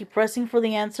questions, keep pressing for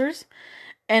the answers.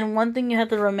 And one thing you have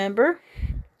to remember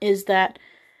is that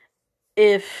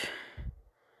if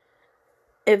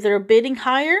they're bidding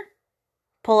higher,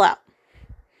 pull out.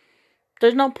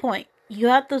 There's no point. You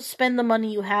have to spend the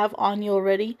money you have on you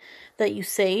already that you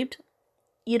saved.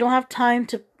 You don't have time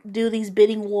to do these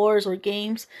bidding wars or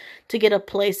games to get a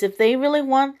place. If they really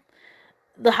want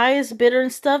the highest bidder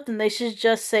and stuff, then they should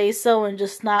just say so and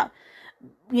just not,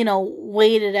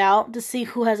 wait it out to see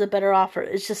who has a better offer.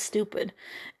 It's just stupid.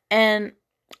 And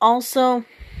also,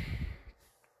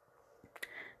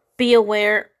 be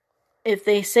aware if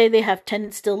they say they have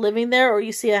tenants still living there, or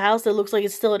you see a house that looks like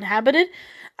it's still inhabited,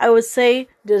 I would say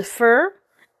defer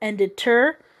and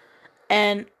deter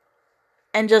and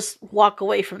just walk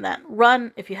away from that.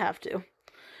 Run if you have to.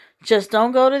 Just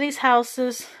don't go to these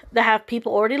houses that have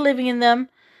people already living in them,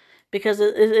 because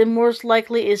it most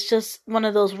likely is just one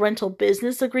of those rental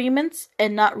business agreements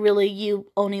and not really you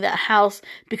owning that house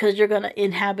because you're going to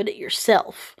inhabit it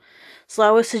yourself. So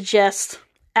I would suggest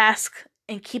ask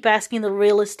and keep asking the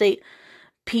real estate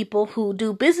people who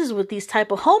do business with these type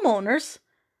of homeowners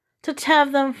to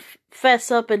have them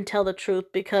fess up and tell the truth,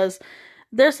 because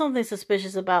there's something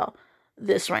suspicious about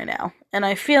this right now. And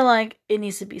I feel like it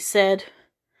needs to be said.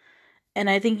 And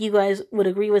I think you guys would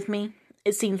agree with me.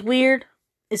 It seems weird.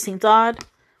 It seems odd.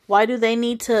 Why do they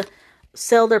need to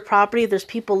sell their property if there's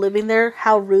people living there?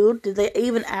 How rude. Did they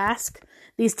even ask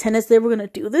these tenants they were going to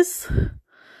do this?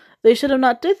 They should have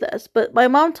not did this. But my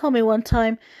mom told me one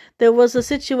time there was a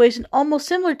situation almost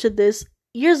similar to this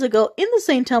years ago in the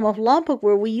same town of Lompoc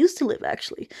where we used to live,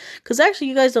 actually. Because actually,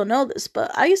 you guys don't know this,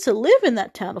 but I used to live in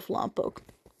that town of Lompoc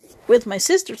with my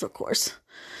sisters, of course.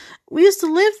 We used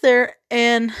to live there,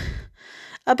 and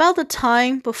about the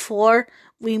time before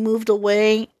we moved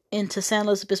away into San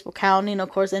Luis Obispo County, and of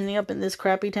course ending up in this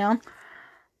crappy town,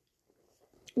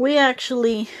 we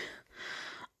actually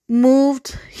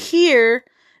moved here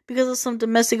because of some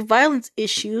domestic violence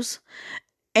issues.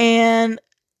 And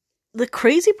the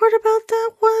crazy part about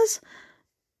that was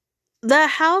that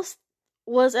house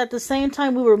was at the same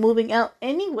time we were moving out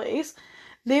anyways.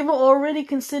 They were already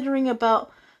considering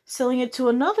about selling it to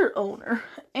another owner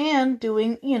and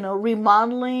doing,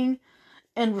 remodeling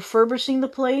and refurbishing the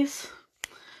place.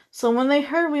 So when they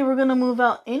heard we were going to move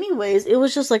out anyways, it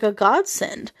was just like a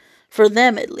godsend for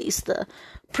them, at least the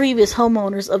previous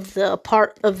homeowners of the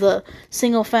part of the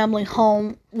single family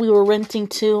home we were renting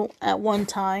to at one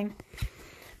time,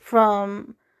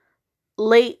 from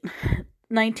late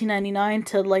 1999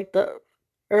 to like the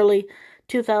early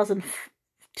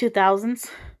 2000s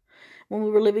when we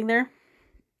were living there.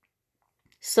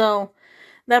 So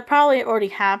that probably already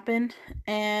happened,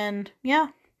 and yeah,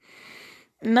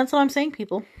 and that's what I'm saying,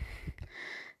 people.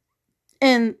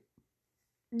 And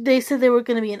they said they were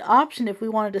going to be an option if we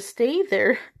wanted to stay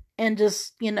there and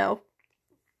just,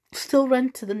 still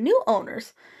rent to the new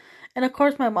owners. And of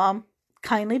course, my mom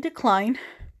kindly declined.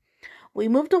 We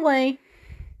moved away,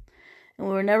 and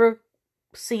we were never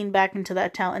seen back into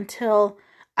that town until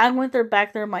I went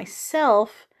back there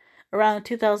myself around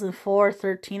 2004,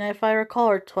 13, if I recall,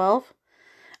 or 12.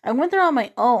 I went there on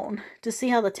my own to see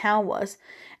how the town was.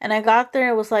 And I got there,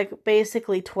 it was like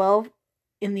basically 12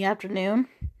 in the afternoon.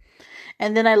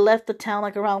 And then I left the town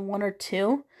like around 1 or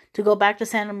 2 to go back to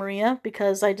Santa Maria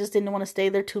because I just didn't want to stay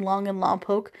there too long in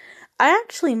Lompoc. I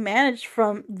actually managed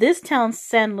from this town,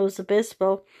 San Luis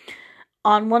Obispo,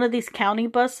 on one of these county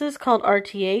buses called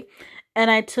RTA. And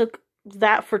I took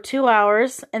that for 2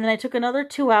 hours. And then I took another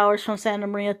 2 hours from Santa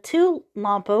Maria to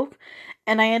Lompoc.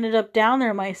 And I ended up down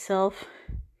there myself.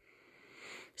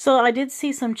 So I did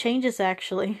see some changes,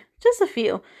 actually. Just a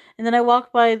few. And then I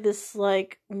walked by this,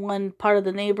 like, one part of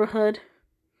the neighborhood.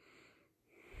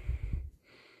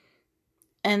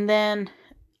 And then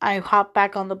I hopped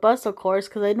back on the bus, of course,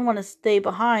 because I didn't want to stay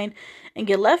behind and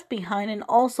get left behind. And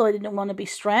also, I didn't want to be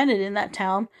stranded in that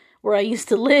town where I used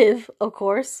to live, of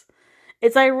course.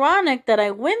 It's ironic that I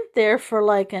went there for,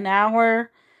 like, an hour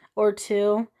or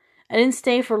 2. I didn't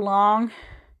stay for long.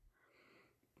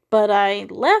 But I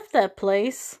left that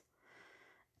place,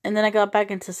 and then I got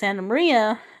back into Santa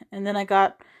Maria, and then I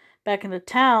got back into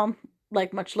town,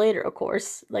 like, much later, of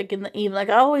course, like, in the evening, like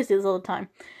I always do this all the time.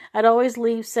 I'd always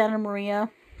leave Santa Maria,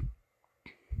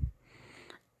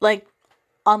 like,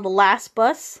 on the last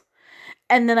bus,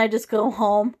 and then I just go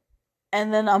home,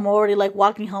 and then I'm already, like,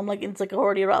 walking home, like, it's, like,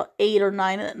 already around 8 or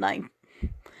 9 at night.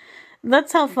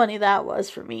 That's how funny that was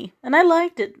for me, and I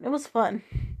liked it. It was fun.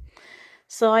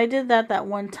 So I did that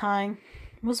one time.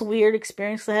 It was a weird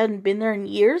experience. I hadn't been there in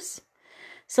years.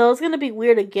 So it's going to be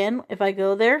weird again if I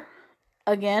go there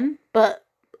again. But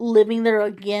living there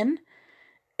again,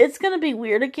 it's going to be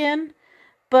weird again.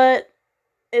 But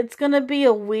it's going to be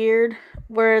a weird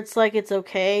where it's like it's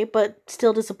okay, but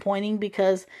still disappointing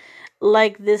because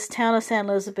like this town of San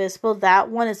Luis Obispo, that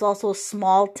one is also a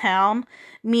small town,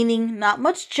 meaning not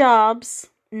much jobs,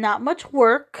 not much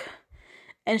work,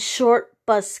 and short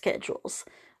bus schedules,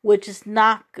 which is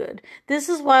not good. This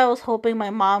is why I was hoping my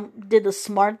mom did the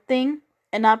smart thing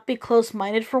and not be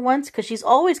close-minded for once, because she's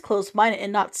always close-minded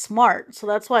and not smart. So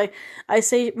that's why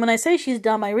when I say she's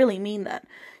dumb, I really mean that.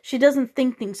 She doesn't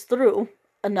think things through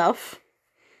enough.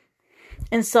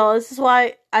 And so this is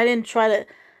why I didn't try to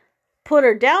put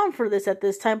her down for this at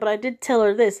this time, but I did tell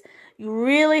her this. You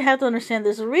really have to understand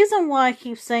there's a reason why I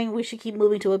keep saying we should keep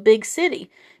moving to a big city.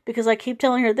 Because I keep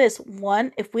telling her this.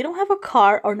 One, if we don't have a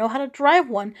car or know how to drive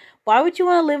one, why would you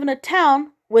want to live in a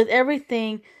town with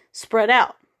everything spread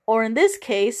out? Or in this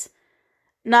case,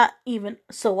 not even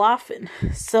so often.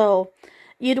 So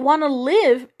you'd want to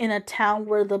live in a town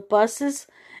where the buses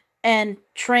and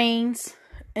trains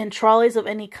and trolleys of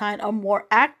any kind are more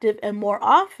active and more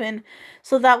often,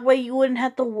 so that way you wouldn't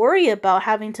have to worry about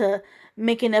having to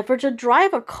make an effort to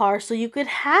drive a car so you could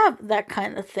have that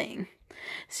kind of thing.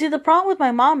 See, the problem with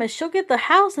my mom is she'll get the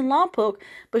house in Lompoc,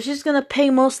 but she's going to pay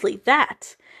mostly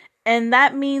that. And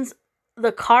that means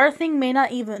the car thing may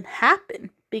not even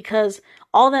happen, because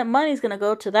all that money is going to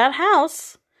go to that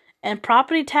house and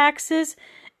property taxes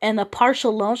and the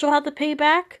partial loan she'll have to pay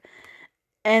back.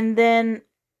 And then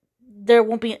there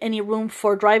won't be any room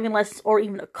for driving lessons or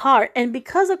even a car. And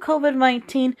because of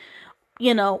COVID-19,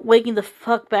 waking the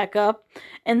fuck back up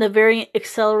and the variant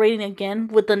accelerating again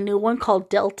with the new one called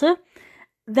Delta,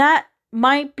 that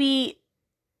might be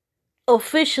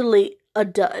officially a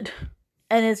dud.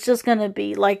 And it's just going to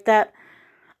be like that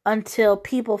until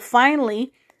people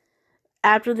finally,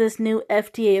 after this new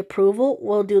FDA approval,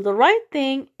 will do the right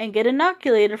thing and get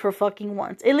inoculated for fucking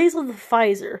once. At least with the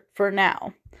Pfizer for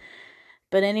now.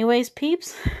 But anyways,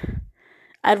 peeps,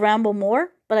 I'd ramble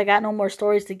more, but I got no more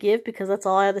stories to give because that's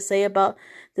all I have to say about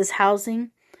this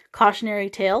housing cautionary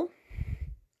tale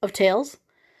of tales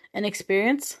and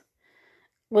experience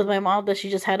with my mom that she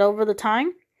just had over the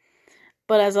time.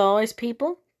 But as always,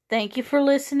 people, thank you for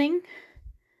listening.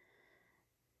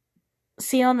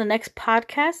 See you on the next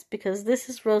podcast, because this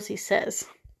is Rosie Says.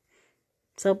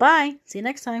 So bye. See you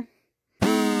next time.